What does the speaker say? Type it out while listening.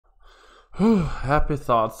Whew, happy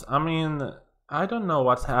thoughts. I mean, I don't know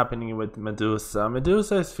what's happening with Medusa.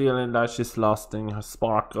 Medusa is feeling like she's losing her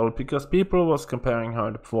sparkle because people was comparing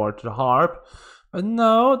her before to the harp. But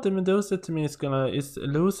no, the Medusa to me is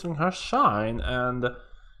losing her shine, and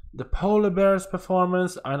the polar bears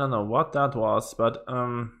performance, I don't know what that was, but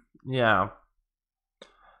yeah.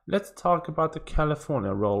 Let's talk about the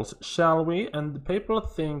California rolls, shall we? And people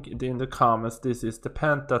think in the comments this is the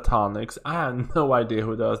Pentatonics. I have no idea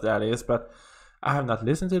who those that is, but I have not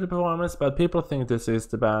listened to the performance, but people think this is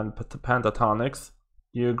the band Pentatonics.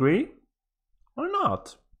 You agree? Or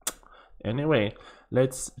not? Anyway,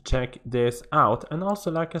 let's check this out. And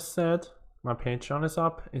also, like I said, my Patreon is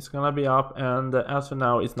up. It's gonna be up, and as for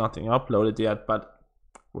now, it's nothing uploaded yet, but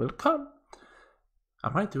will come. I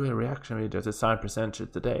might do a reaction video to Cypress Entry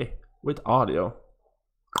today with audio.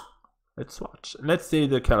 Let's watch. Let's see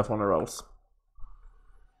the California rolls.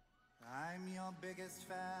 I'm your biggest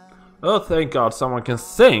fan. Oh, thank God, someone can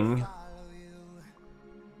sing.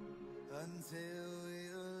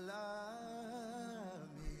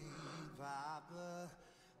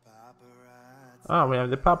 Ah, we have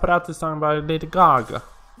the Paparazzi song by Lady Gaga.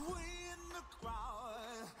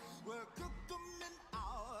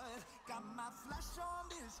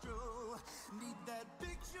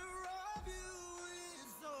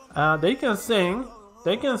 They can sing.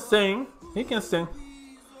 They can sing. He can sing.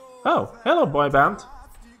 Oh, hello, boy band.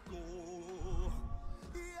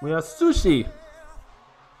 We are Sushi.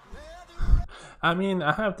 I mean,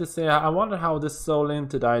 I have to say, I wonder how this sold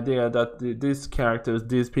into the idea that these characters,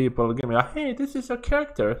 these people, give me a, hey, this is your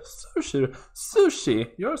character, Sushi,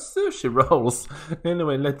 your sushi rolls.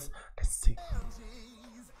 Anyway, let's see.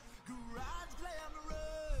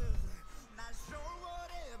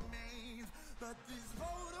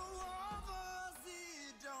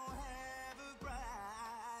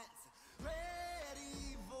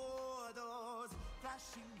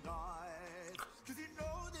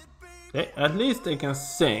 At least they can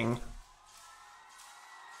sing.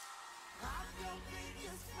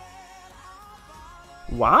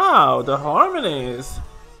 Wow, the harmonies.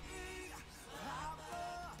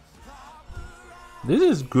 This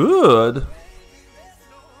is good.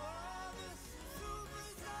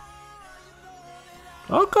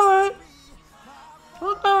 Okay.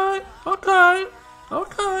 Okay. Okay.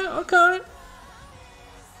 Okay. Okay.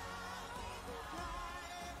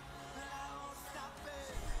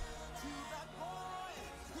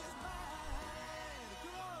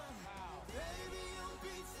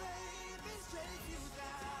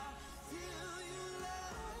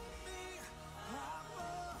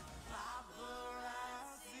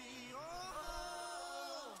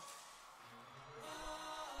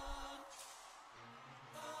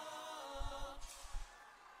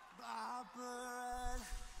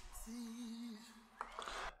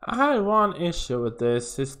 I had one issue with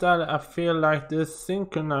this, is that I feel like this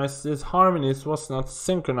harmonies was not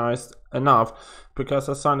synchronized enough, because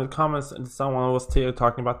I saw in the comments and someone was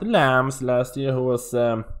talking about the Lambs last year, who was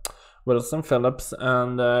Wilson Phillips,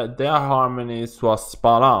 and their harmonies was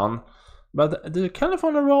spot on. But the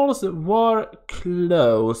California rolls were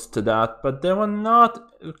close to that, but they were not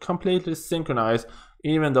completely synchronized,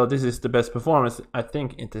 even though this is the best performance I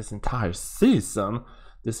think in this entire season.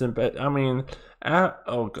 I mean,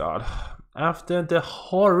 oh God, after the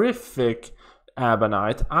horrific ABBA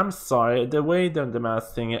night, I'm sorry, the way the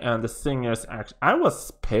Masked Singer and the singers act, I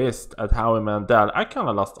was pissed at Howie Mandel. I kind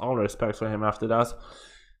of lost all respect for him after that.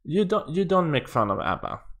 You don't make fun of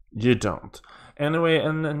ABBA. You don't. Anyway,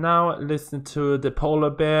 and now listen to the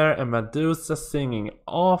Polar Bear and Medusa singing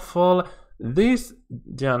awful. These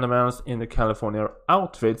gentlemen in the California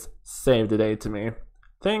outfits saved the day to me.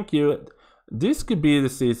 Thank you. This could be the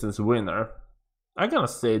season's winner. I'm gonna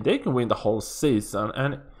say they can win the whole season,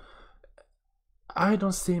 and I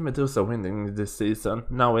don't see Medusa winning this season.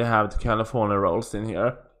 Now we have the California rolls in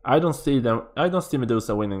here. I don't see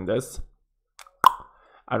Medusa winning this.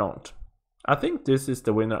 I don't. I think this is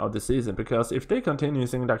the winner of the season, because if they continue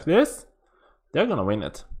singing like this, they're gonna win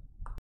it.